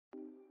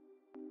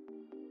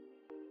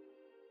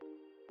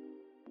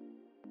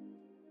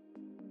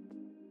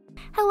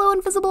Hello,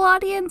 invisible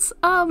audience!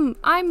 I'm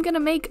gonna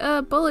make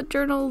a bullet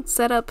journal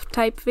setup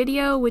type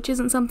video, which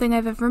isn't something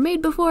I've ever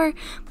made before,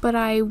 but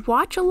I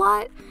watch a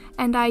lot,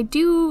 and I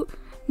do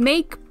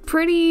make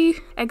pretty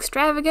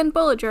extravagant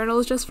bullet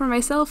journals just for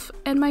myself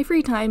and my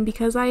free time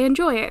because I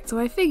enjoy it, so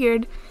I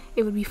figured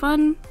it would be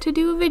fun to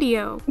do a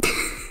video.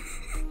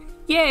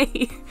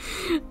 Yay!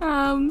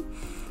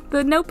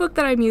 The notebook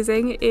that I'm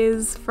using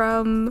is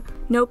from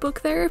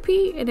Notebook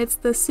Therapy, and it's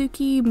the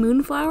Stickii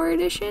Moonflower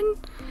edition,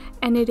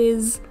 and it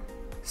is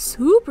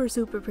super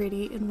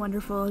pretty and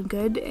wonderful and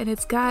good, and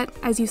it's got,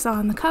 as you saw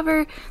on the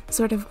cover,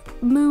 sort of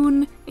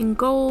moon in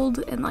gold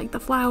and like the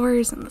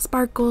flowers and the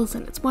sparkles,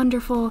 and it's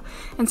wonderful.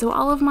 And so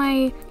all of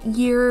my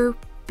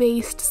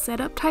year-based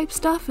setup type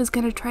stuff is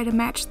gonna try to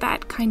match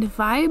that kind of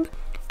vibe.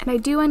 And I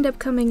do end up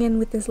coming in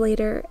with this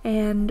later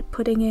and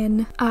putting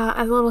in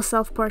a little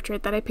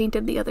self-portrait that I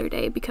painted the other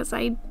day because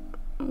I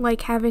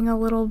like having a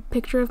little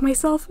picture of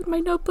myself in my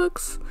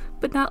notebooks,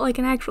 but not like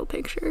an actual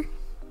picture.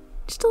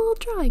 Just a little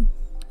drawing.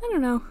 I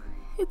don't know.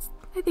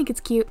 I think it's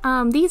cute.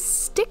 These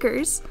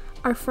stickers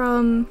are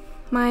from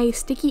my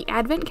Stickii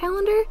Advent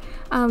calendar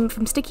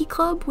from Stickii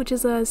Club, which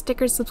is a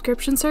sticker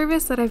subscription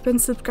service that I've been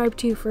subscribed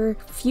to for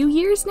a few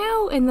years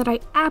now and that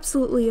I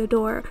absolutely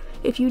adore.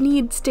 If you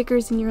need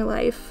stickers in your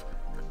life,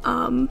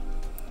 I'll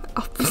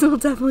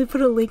definitely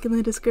put a link in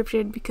the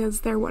description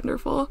because they're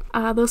wonderful.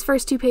 Those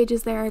first two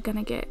pages there are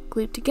gonna get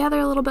glued together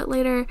a little bit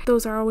later.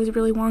 Those are always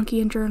really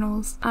wonky in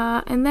journals.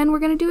 And then we're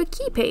gonna do a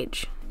key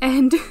page.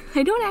 And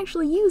I don't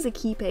actually use a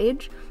key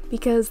page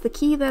because the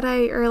key that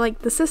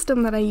the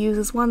system that I use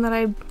is one that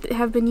I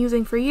have been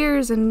using for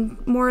years and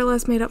more or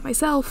less made up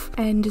myself,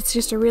 and it's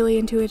just a really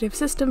intuitive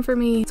system for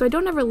me. So I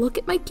don't ever look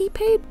at my key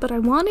page, but I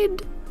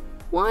wanted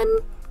one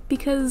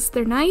because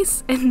they're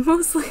nice, and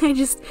mostly I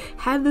just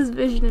had this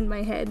vision in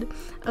my head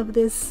of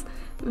this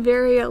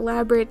very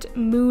elaborate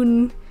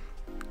moon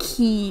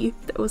key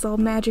that was all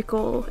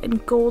magical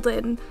and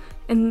golden,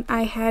 and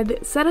I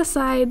had set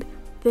aside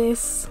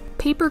this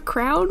paper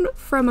crown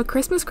from a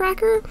Christmas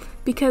cracker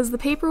because the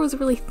paper was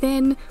really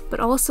thin but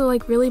also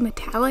like really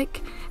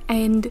metallic,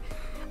 and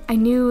I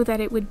knew that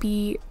it would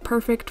be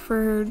perfect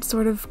for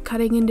sort of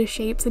cutting into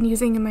shapes and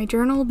using in my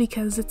journal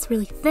because it's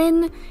really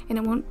thin and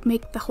it won't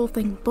make the whole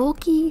thing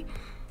bulky,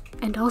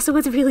 and also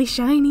it's really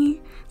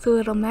shiny, so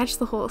it'll match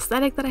the whole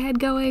aesthetic that I had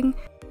going.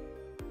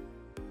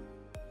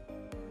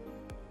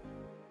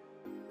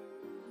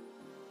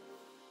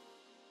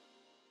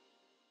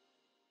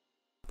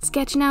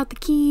 Sketching out the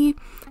key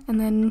and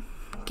then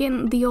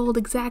getting the old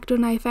X-Acto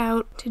knife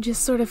out to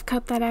just sort of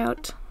cut that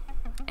out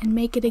and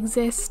make it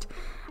exist.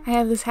 I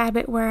have this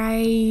habit where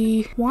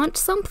I want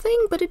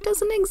something, but it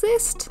doesn't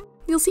exist.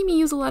 You'll see me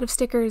use a lot of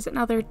stickers and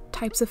other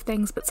types of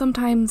things, but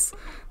sometimes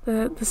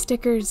the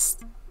stickers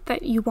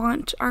that you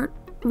want aren't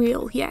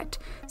real yet,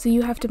 so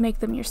you have to make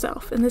them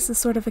yourself, and this is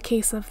sort of a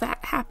case of that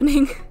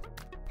happening.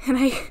 And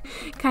I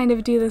kind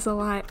of do this a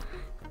lot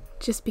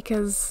just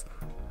because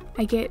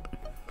I get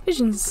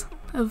visions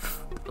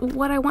of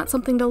what I want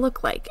something to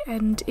look like,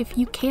 and if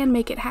you can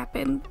make it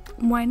happen,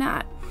 why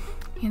not,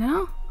 you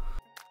know?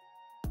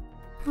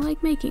 I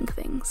like making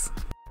things.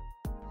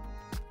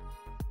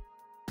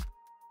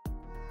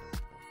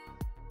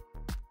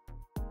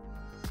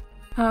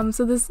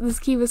 So this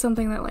key was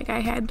something that like I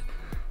had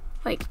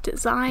like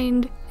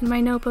designed in my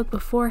notebook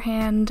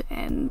beforehand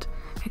and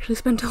actually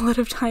spent a lot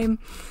of time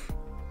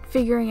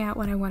figuring out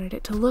what I wanted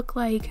it to look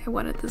like. I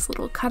wanted these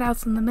little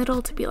cutouts in the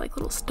middle to be like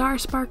little star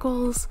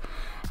sparkles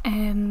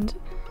and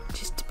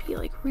just to be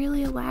like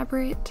really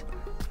elaborate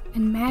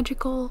and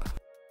magical.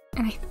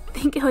 And I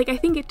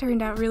think it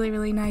turned out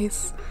really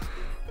nice,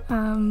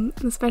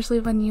 especially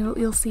when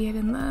you'll see it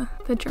in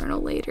the journal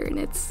later, and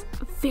it's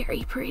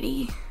very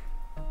pretty.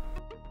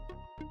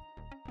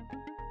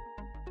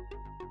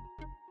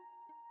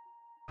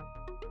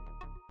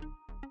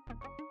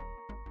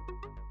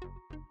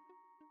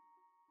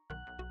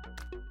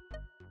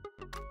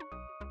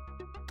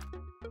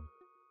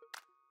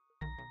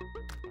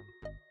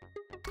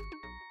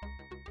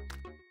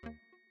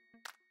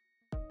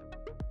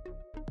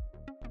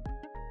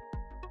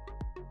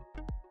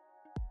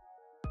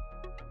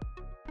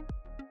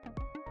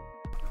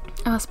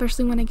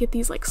 Especially when I get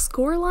these like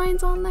score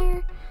lines on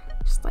there,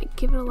 just like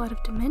give it a lot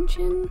of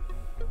dimension.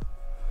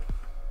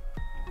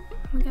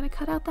 We gotta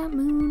cut out that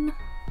moon.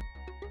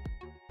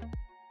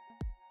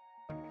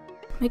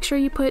 Make sure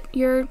you put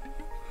your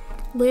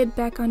lid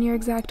back on your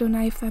X-Acto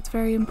knife, that's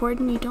very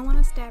important. You don't want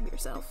to stab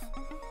yourself.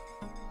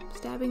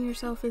 Stabbing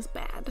yourself is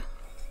bad.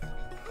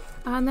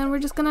 And then we're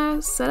just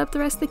gonna set up the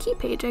rest of the key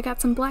page. I got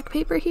some black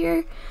paper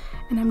here,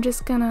 and I'm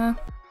just gonna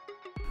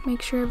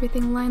make sure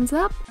everything lines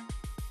up.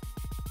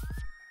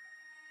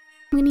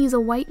 I'm gonna use a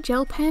white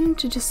gel pen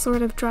to just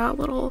sort of draw a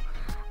little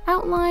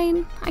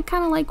outline. I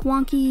kind of like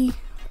wonky,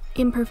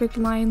 imperfect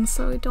lines,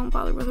 so I don't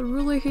bother with a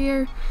ruler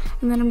here.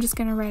 And then I'm just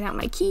gonna write out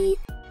my key.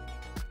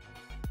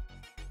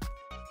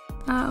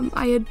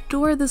 I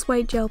adore this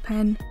white gel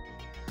pen.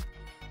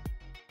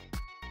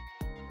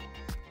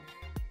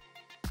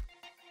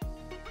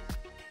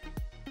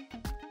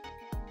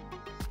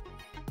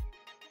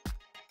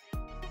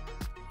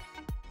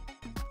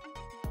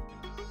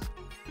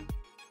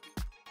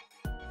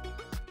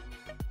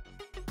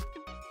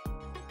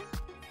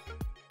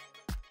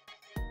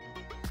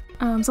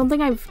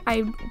 Something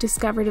I've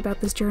discovered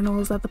about this journal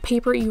is that the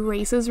paper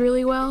erases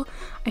really well.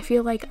 I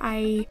feel like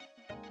I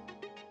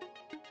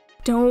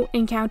don't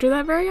encounter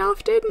that very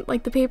often.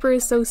 Like, the paper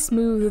is so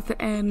smooth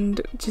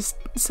and just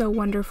so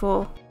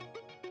wonderful.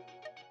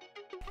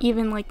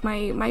 Even like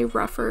my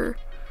rougher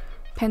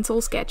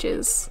pencil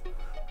sketches,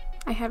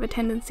 I have a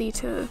tendency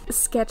to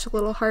sketch a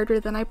little harder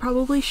than I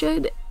probably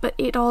should, but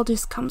it all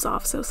just comes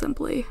off so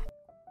simply.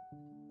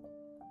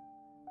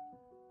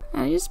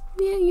 And I just,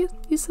 yeah,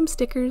 use some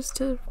stickers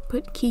to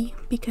put key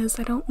because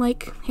I don't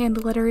like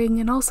hand lettering,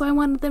 and also I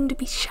wanted them to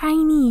be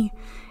shiny,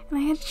 and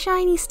I had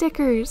shiny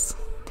stickers.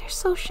 They're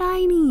so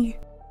shiny.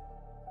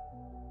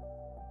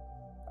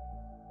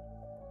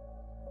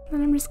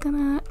 Then I'm just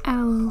gonna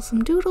add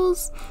some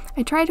doodles.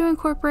 I try to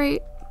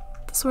incorporate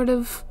the sort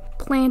of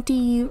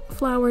planty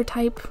flower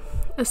type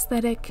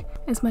aesthetic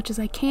as much as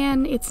I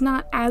can. It's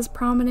not as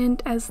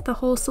prominent as the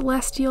whole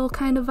celestial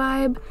kind of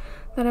vibe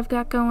that I've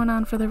got going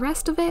on for the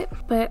rest of it,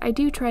 but I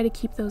do try to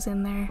keep those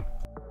in there.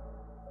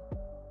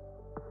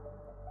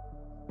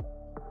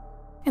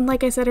 And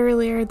like I said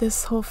earlier,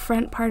 this whole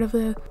front part of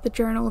the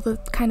journal, the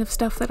kind of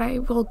stuff that I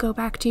will go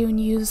back to and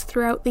use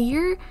throughout the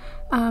year,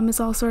 is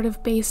all sort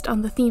of based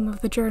on the theme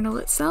of the journal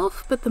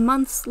itself, but the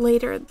months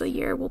later in the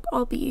year will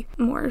all be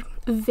more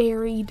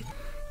varied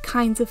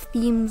kinds of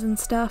themes and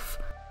stuff.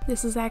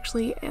 This is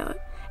actually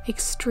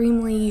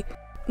extremely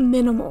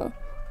minimal.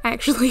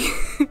 Actually,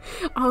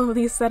 all of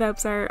these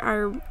setups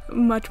are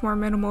much more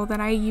minimal than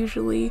I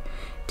usually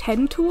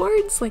tend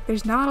towards. Like,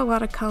 there's not a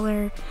lot of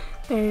color,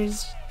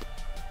 there's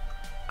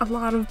a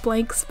lot of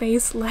blank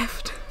space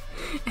left,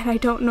 and I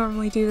don't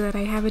normally do that.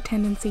 I have a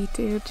tendency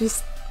to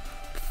just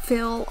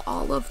fill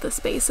all of the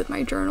space in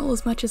my journal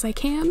as much as I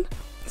can.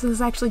 So it's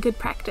actually good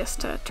practice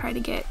to try to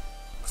get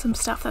some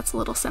stuff that's a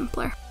little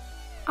simpler.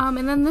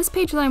 And then this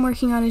page that I'm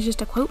working on is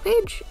just a quote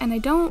page, and I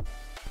don't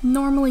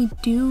normally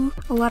do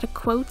a lot of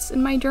quotes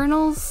in my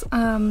journals.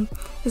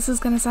 This is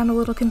gonna sound a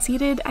little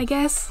conceited, I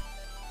guess,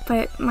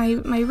 but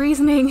my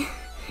reasoning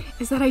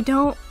is that I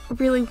don't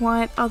really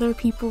want other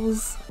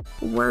people's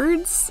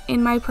words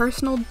in my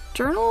personal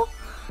journal,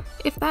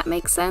 if that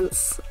makes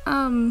sense.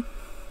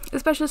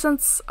 Especially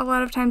since a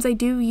lot of times I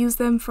do use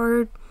them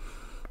for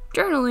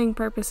journaling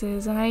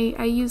purposes, and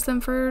I use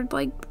them for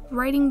like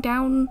writing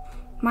down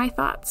my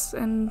thoughts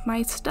and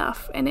my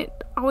stuff, and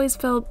it always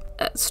felt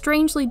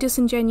strangely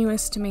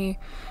disingenuous to me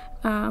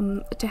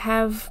to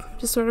have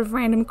just sort of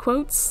random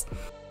quotes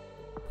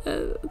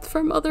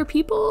from other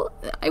people.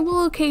 I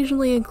will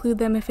occasionally include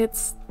them if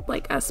it's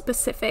like a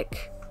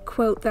specific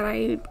quote that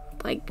I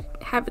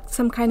like have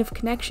some kind of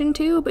connection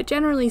to, but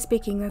generally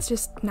speaking, that's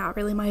just not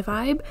really my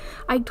vibe.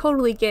 I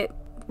totally get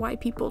why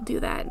people do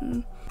that,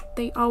 and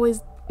they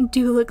always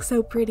do look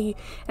so pretty,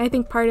 and I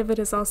think part of it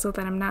is also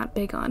that I'm not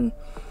big on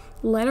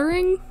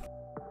lettering,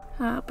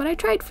 but I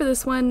tried for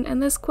this one,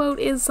 and this quote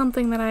is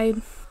something that I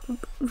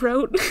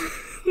wrote.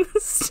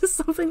 It's just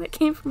something that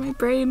came from my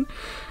brain,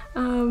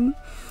 and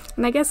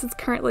I guess it's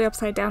currently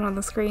upside down on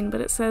the screen,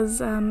 but it says,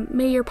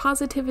 "May your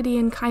positivity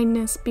and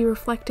kindness be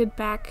reflected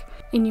back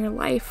in your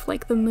life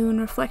like the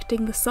moon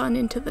reflecting the sun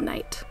into the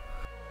night."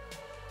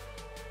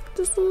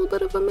 Just a little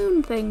bit of a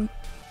moon thing.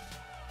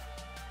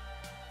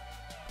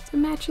 It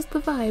matches the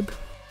vibe.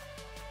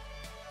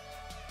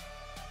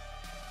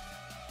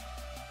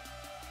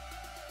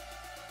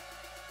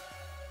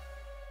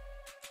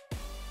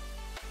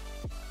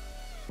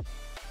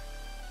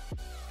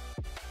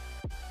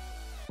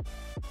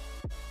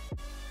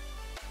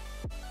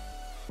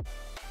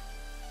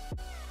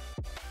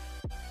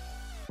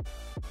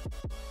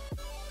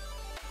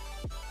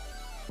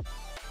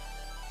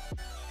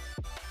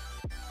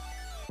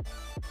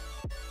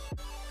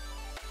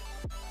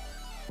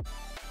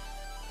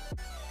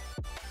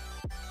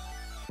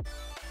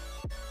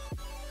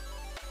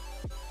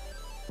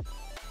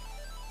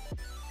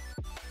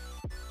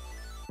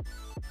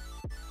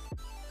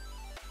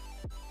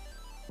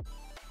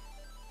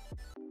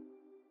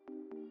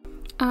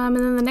 And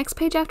then the next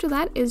page after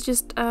that is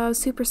just a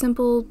super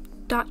simple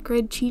dot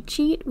grid cheat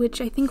sheet, which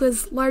I think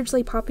was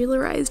largely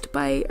popularized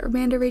by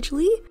Amanda Rachel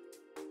Lee,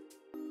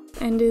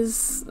 and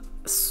is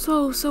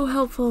so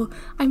helpful.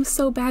 I'm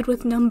so bad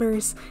with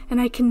numbers,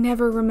 and I can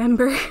never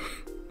remember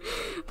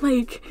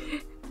like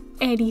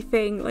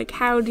anything, like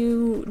how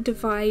to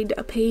divide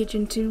a page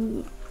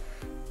into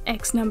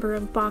X number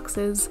of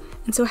boxes,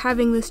 and so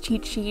having this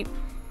cheat sheet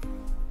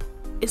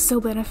is so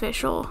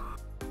beneficial.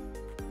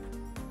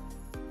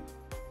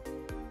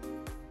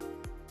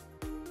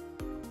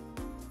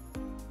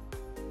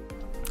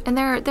 And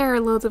there are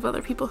loads of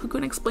other people who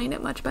can explain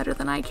it much better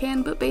than I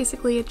can, but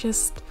basically it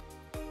just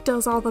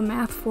does all the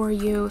math for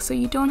you, so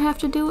you don't have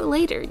to do it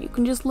later. You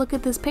can just look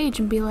at this page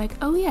and be like,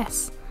 oh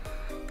yes,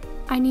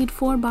 I need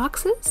 4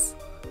 boxes?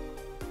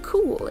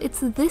 Cool, it's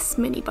this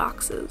many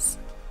boxes.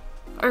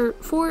 Or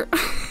 4,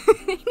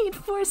 I need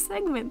 4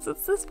 segments,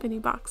 it's this many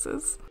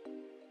boxes.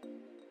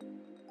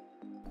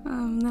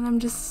 Then I'm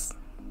just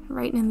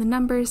writing in the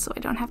numbers so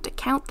I don't have to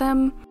count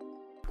them,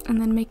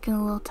 and then making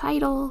a little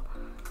title,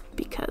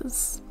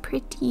 because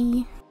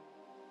pretty.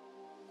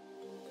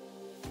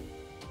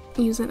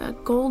 Using a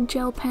gold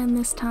gel pen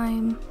this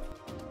time.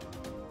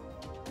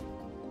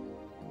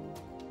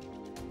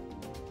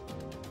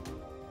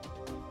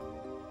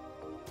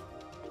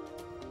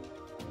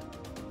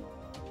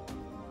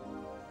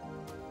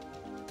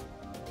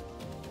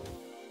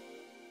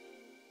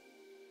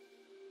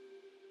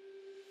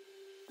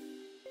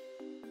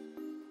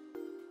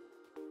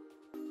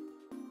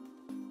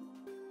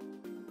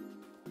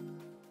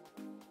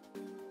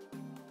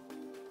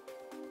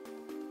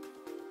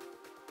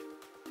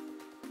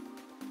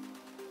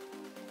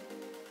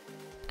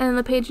 And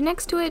the page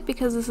next to it,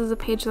 because this is a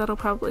page that'll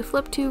probably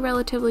flip to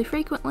relatively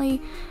frequently,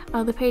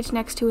 the page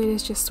next to it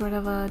is just sort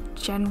of a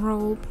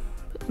general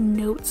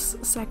notes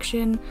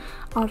section.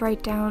 I'll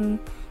write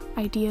down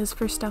ideas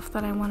for stuff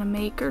that I want to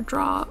make or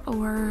draw,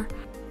 or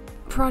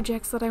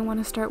projects that I want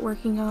to start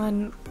working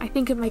on. I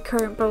think in my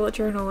current bullet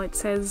journal it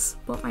says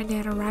what my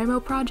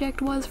NaNoWriMo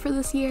project was for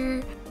this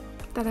year,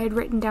 that I'd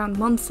written down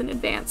months in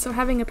advance, so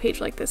having a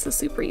page like this is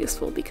super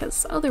useful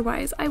because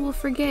otherwise I will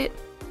forget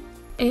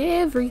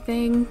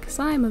everything, because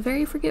I'm a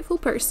very forgetful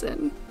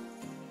person.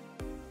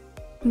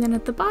 And then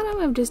at the bottom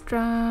I've just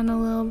drawn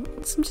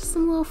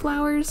some little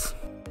flowers,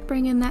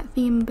 bring in that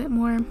theme a bit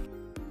more.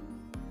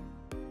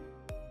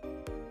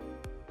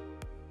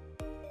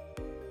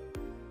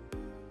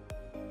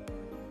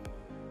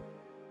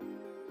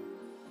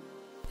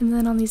 And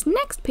then on these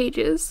next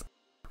pages,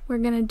 we're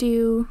gonna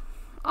do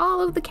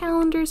all of the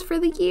calendars for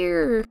the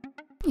year.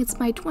 It's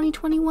my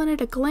 2021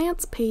 at a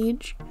glance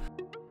page.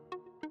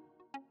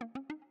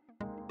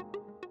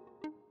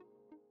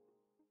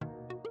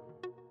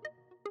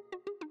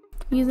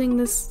 I'm using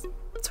this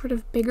sort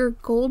of bigger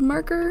gold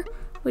marker,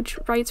 which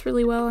writes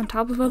really well on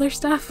top of other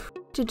stuff,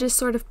 to just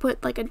sort of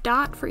put like a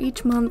dot for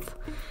each month,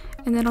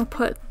 and then I'll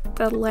put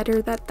the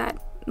letter that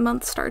that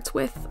month starts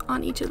with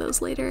on each of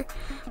those later.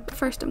 But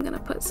first I'm gonna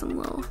put some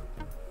little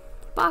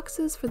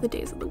boxes for the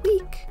days of the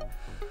week.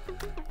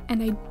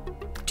 And I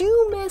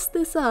do mess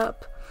this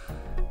up.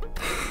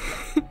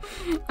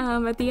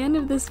 At the end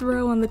of this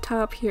row on the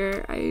top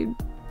here, I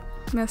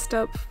messed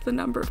up the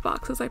number of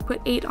boxes. I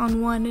put 8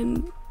 on one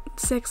and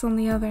 6 on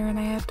the other, and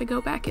I have to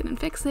go back in and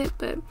fix it,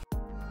 but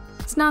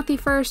it's not the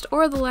first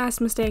or the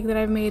last mistake that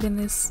I've made in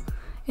this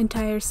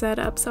entire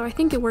setup, so I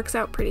think it works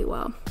out pretty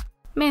well.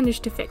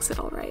 Managed to fix it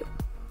all right.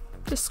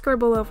 Just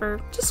scribble over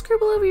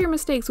your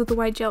mistakes with the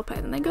white gel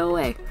pen and they go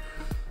away.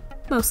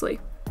 Mostly.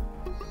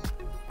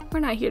 We're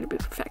not here to be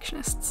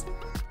perfectionists.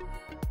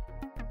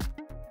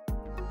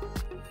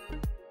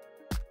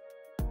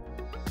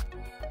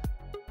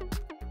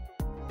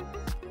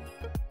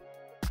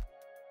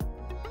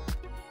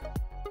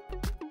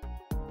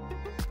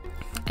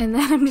 And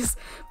then I'm just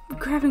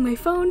grabbing my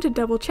phone to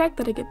double check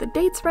that I get the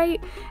dates right,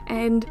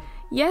 and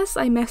yes,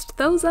 I messed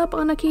those up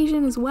on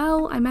occasion as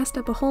well. I messed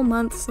up a whole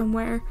month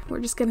somewhere. We're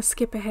just gonna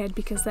skip ahead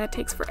because that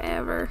takes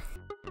forever.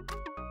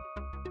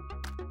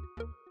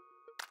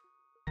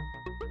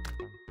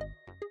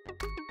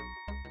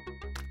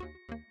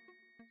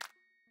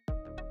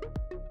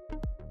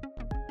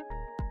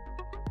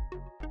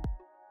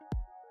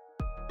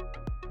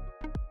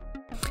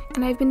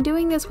 And I've been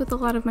doing this with a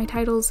lot of my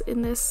titles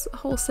in this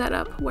whole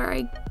setup, where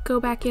I go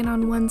back in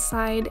on one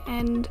side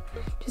and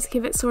just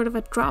give it sort of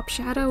a drop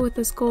shadow with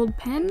this gold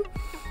pen,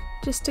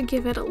 just to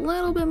give it a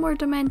little bit more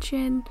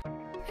dimension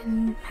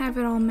and have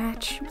it all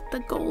match with the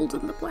gold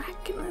and the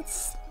black, and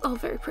it's all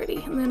very pretty.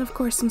 And then of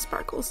course some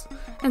sparkles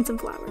and some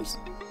flowers.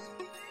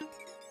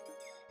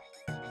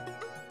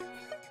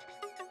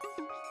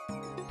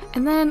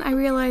 And then I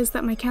realized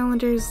that my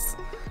calendars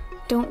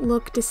don't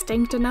look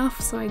distinct enough,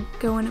 so I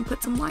go in and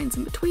put some lines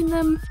in between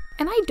them.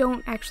 And I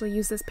don't actually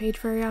use this page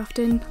very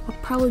often. I'll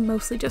probably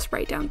mostly just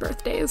write down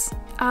birthdays.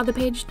 The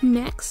page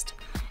next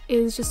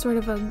is just sort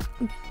of a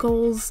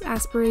goals,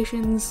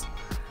 aspirations,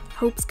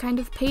 hopes kind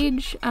of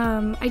page.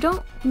 I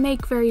don't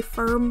make very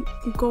firm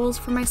goals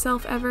for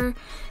myself ever,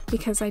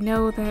 because I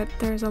know that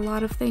there's a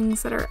lot of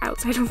things that are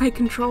outside of my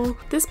control.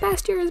 This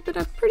past year has been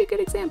a pretty good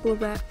example of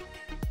that.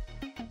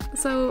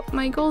 So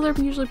my goals are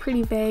usually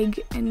pretty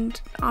vague and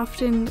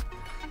often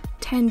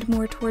tend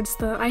more towards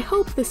the I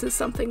hope this is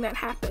something that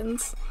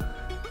happens,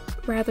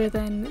 rather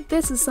than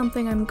this is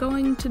something I'm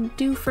going to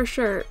do for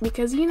sure,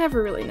 because you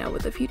never really know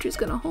what the future's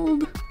gonna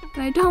hold,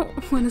 and I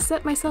don't want to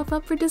set myself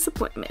up for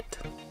disappointment.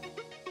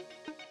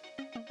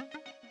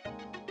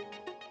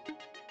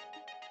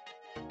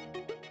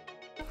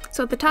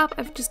 So at the top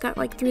I've just got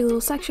like 3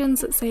 little sections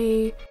that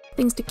say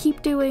things to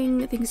keep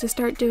doing, things to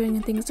start doing,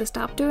 and things to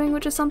stop doing,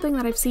 which is something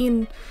that I've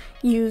seen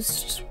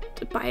used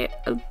by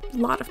a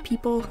lot of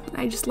people.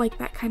 I just like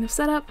that kind of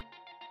setup.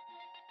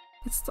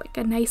 It's like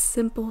a nice,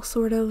 simple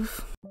sort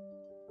of,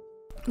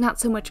 not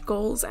so much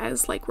goals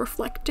as like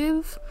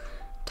reflective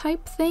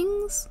type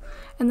things.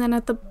 And then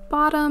at the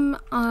bottom,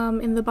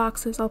 in the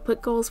boxes, I'll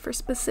put goals for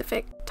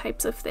specific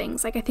types of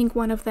things. Like I think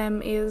one of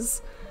them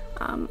is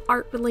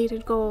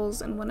art-related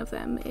goals, and one of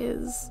them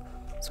is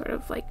sort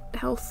of like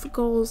health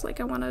goals, like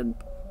I want to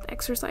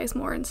exercise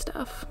more and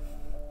stuff.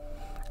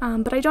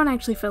 But I don't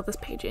actually fill this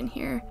page in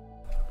here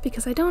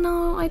because I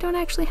don't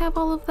actually have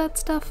all of that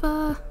stuff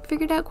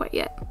figured out quite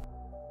yet.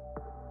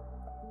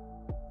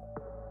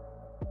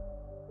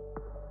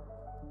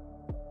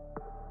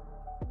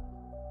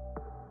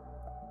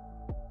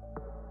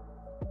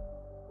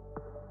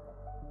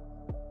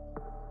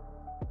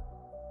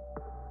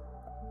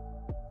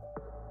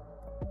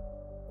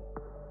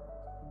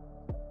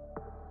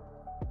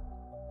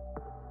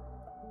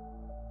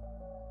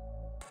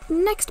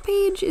 next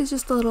page is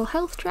just a little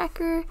health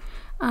tracker.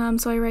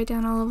 So I write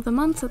down all of the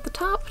months at the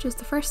top, just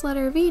the first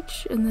letter of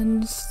each, and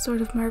then just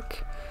sort of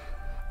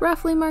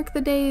roughly mark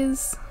the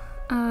days.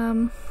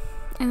 And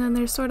then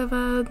there's sort of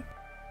a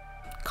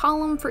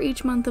column for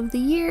each month of the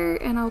year,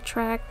 and I'll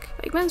track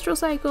like menstrual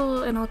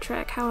cycle, and I'll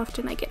track how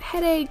often I get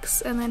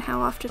headaches, and then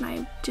how often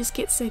I just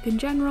get sick in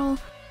general,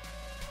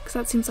 because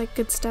that seems like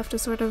good stuff to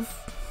sort of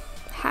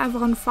have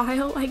on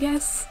file, I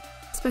guess,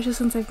 especially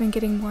since I've been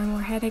getting more and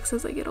more headaches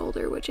as I get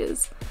older, which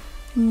is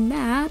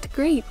not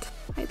great.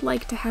 I'd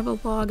like to have a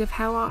log of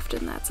how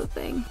often that's a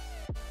thing.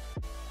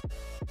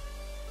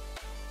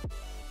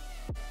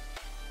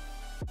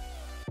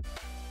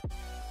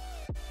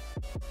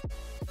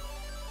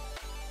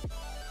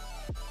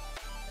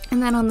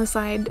 And then on the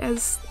side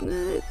as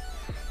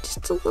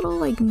just a little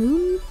like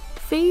moon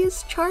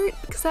phase chart,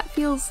 because that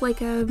feels like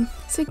a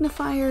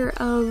signifier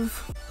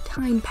of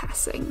time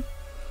passing.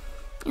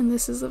 And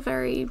this is a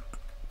very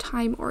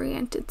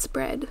time-oriented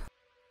spread.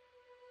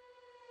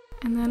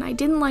 And then I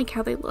didn't like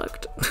how they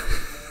looked.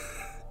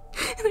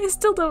 And I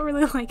still don't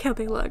really like how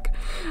they look.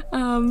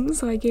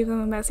 So I gave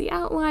them a messy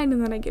outline,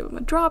 and then I gave them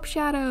a drop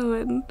shadow,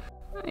 and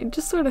I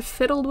just sort of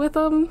fiddled with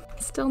them.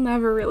 Still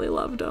never really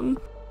loved them.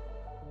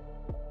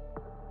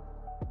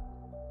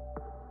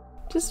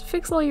 Just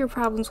fix all your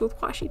problems with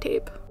washi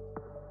tape.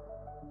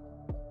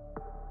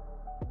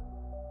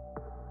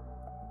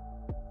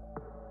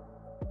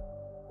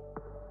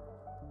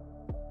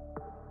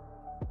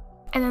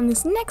 And then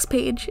this next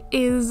page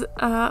is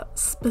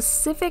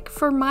specific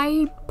for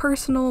my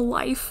personal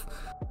life.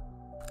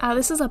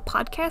 This is a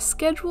podcast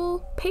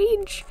schedule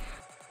page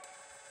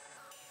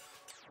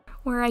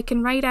where I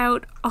can write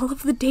out all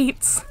of the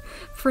dates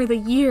for the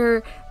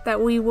year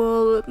that we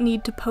will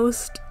need to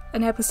post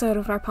an episode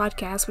of our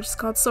podcast, which is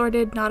called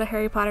Sorted, Not a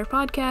Harry Potter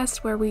Podcast,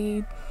 where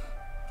we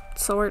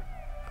sort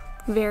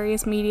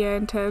various media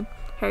into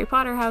Harry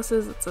Potter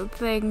houses. It's a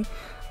thing.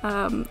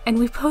 And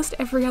we post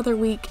every other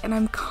week, and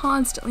I'm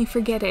constantly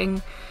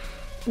forgetting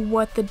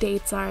what the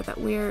dates are that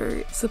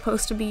we're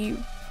supposed to be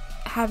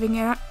having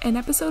an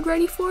episode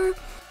ready for,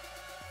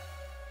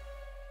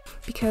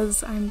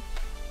 because I'm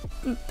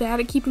bad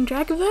at keeping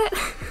track of that.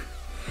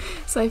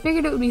 So I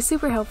figured it would be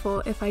super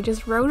helpful if I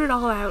just wrote it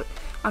all out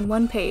on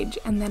one page,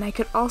 and then I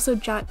could also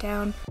jot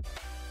down,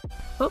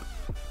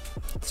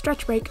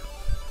 stretch break,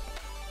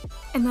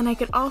 and then I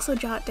could also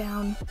jot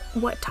down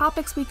what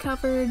topics we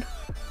covered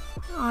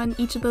on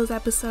each of those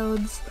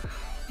episodes,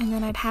 and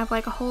then I'd have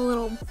like a whole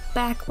little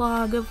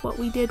backlog of what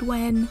we did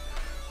when,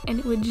 and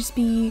it would just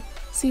be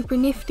super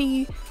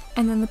nifty.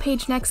 And then the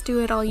page next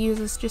to it I'll use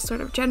as just sort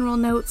of general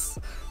notes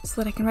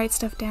so that I can write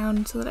stuff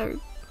down so that I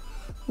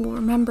will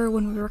remember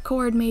when we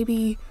record,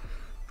 maybe,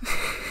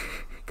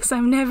 because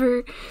I'm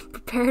never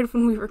prepared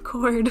when we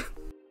record.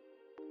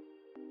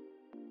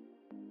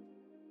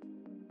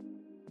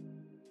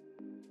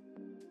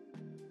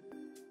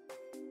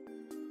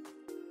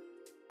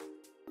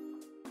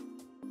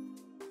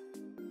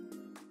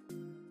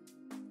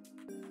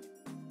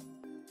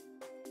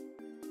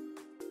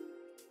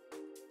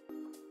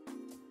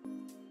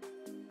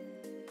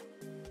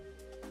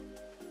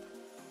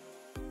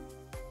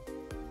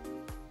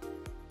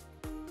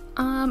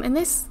 And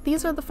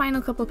these are the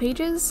final couple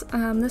pages.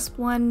 This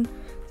one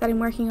that I'm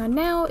working on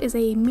now is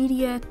a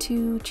media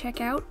to check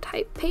out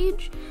type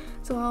page.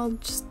 So I'll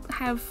just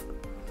have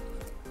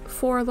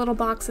 4 little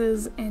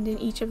boxes, and in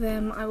each of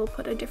them I will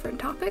put a different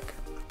topic.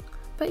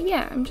 But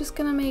yeah, I'm just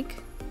gonna make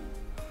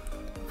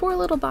 4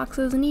 little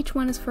boxes, and each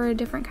one is for a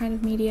different kind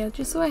of media,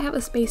 just so I have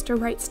a space to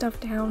write stuff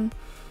down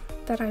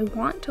that I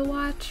want to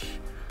watch,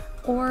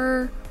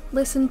 or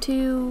listen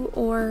to,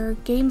 or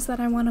games that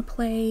I want to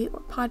play, or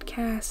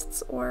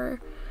podcasts, or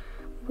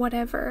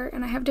whatever.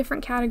 And I have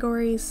different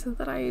categories so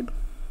that I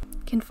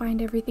can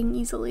find everything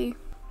easily.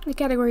 The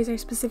categories are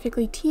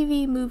specifically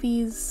TV,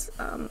 movies,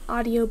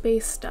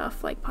 audio-based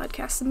stuff like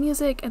podcasts and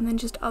music, and then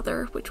just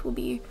other, which will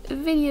be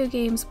video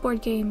games,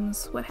 board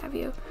games, what have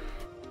you.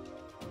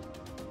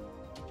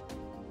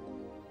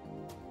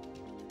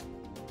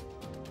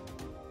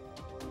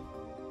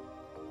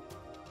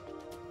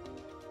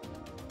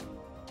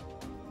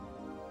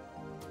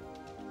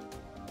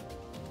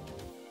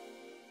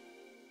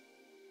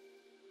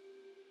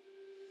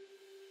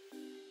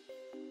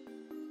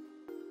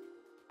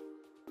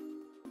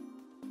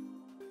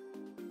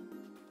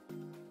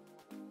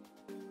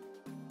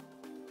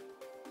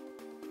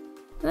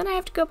 And then I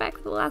have to go back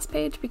to the last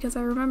page because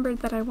I remembered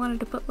that I wanted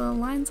to put little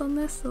lines on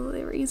this so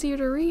they were easier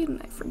to read,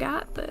 and I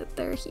forgot, but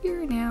they're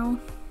here now.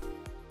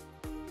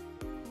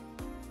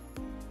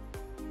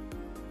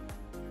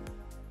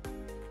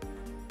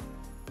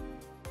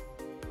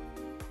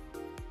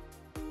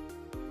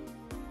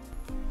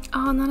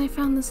 Oh, and then I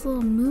found this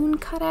little moon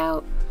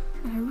cutout,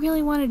 and I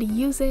really wanted to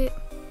use it.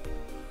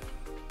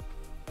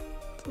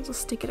 So I'll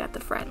just stick it at the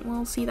front.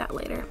 We'll see that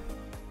later.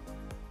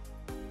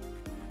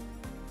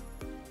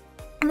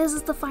 And this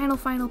is the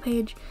final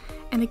page,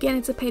 and again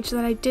it's a page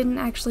that I didn't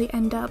actually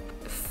end up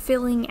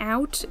filling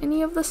out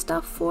any of the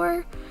stuff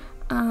for,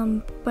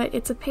 but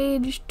it's a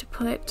page to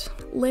put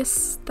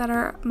lists that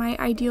are my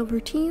ideal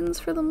routines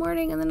for the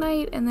morning and the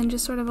night, and then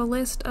just sort of a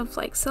list of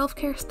like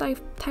self-care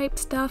type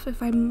stuff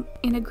if I'm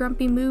in a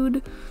grumpy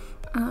mood,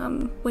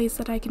 ways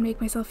that I can make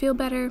myself feel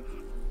better.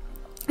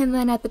 And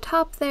then at the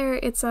top there,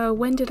 it's a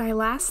when did I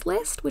last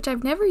list, which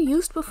I've never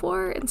used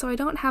before, and so I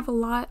don't have a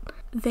lot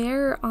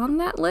there on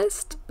that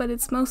list, but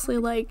it's mostly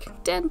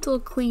like dental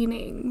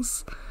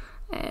cleanings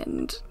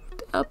and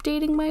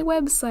updating my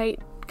website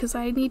because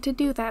I need to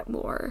do that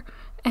more,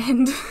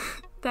 and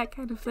that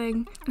kind of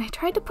thing. And I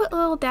tried to put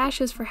little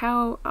dashes for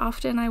how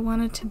often I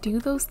wanted to do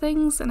those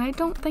things, and I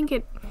don't think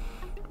it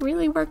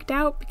really worked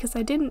out because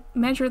I didn't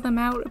measure them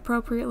out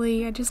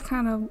appropriately. I just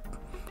kind of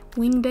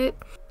winged it.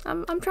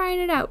 I'm trying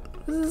it out.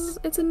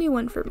 It's a new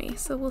one for me,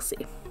 so we'll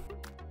see.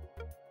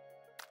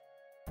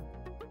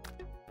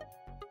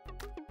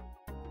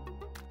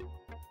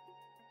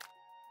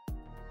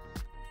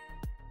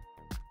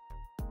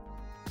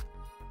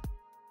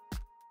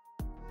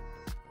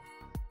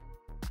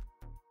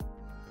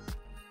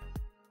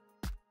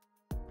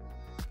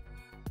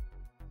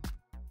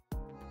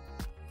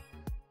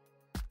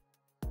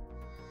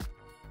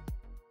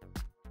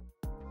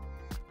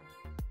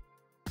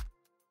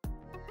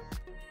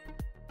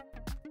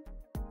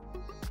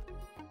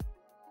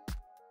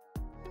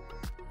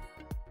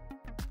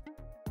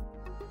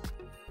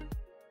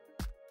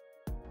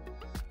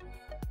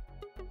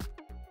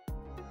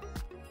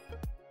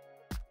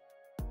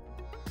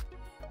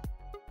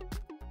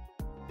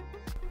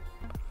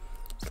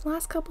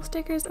 Last couple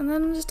stickers and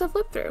then just a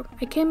flip through.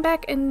 I came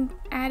back and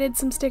added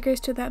some stickers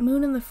to that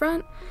moon in the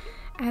front,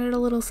 added a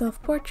little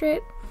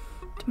self-portrait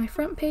to my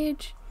front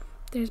page.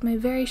 There's my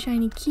very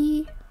shiny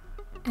key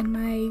and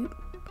my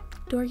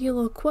dorky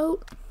little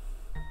quote.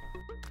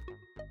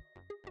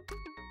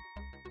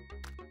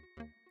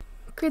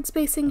 Grid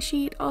spacing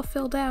sheet all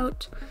filled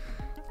out,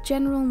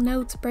 general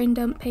notes brain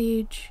dump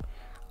page,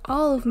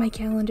 all of my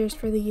calendars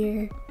for the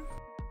year.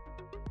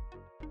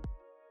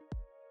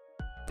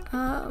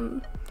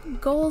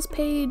 Goals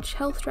page,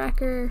 health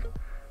tracker,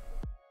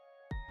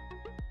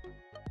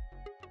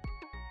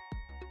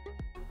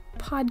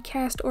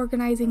 podcast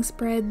organizing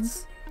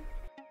spreads,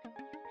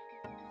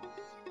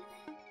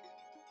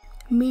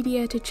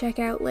 media to check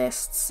out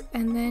lists,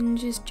 and then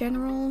just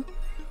general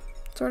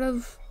sort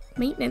of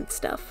maintenance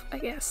stuff, I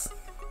guess.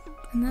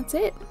 And that's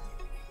it.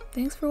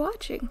 Thanks for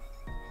watching.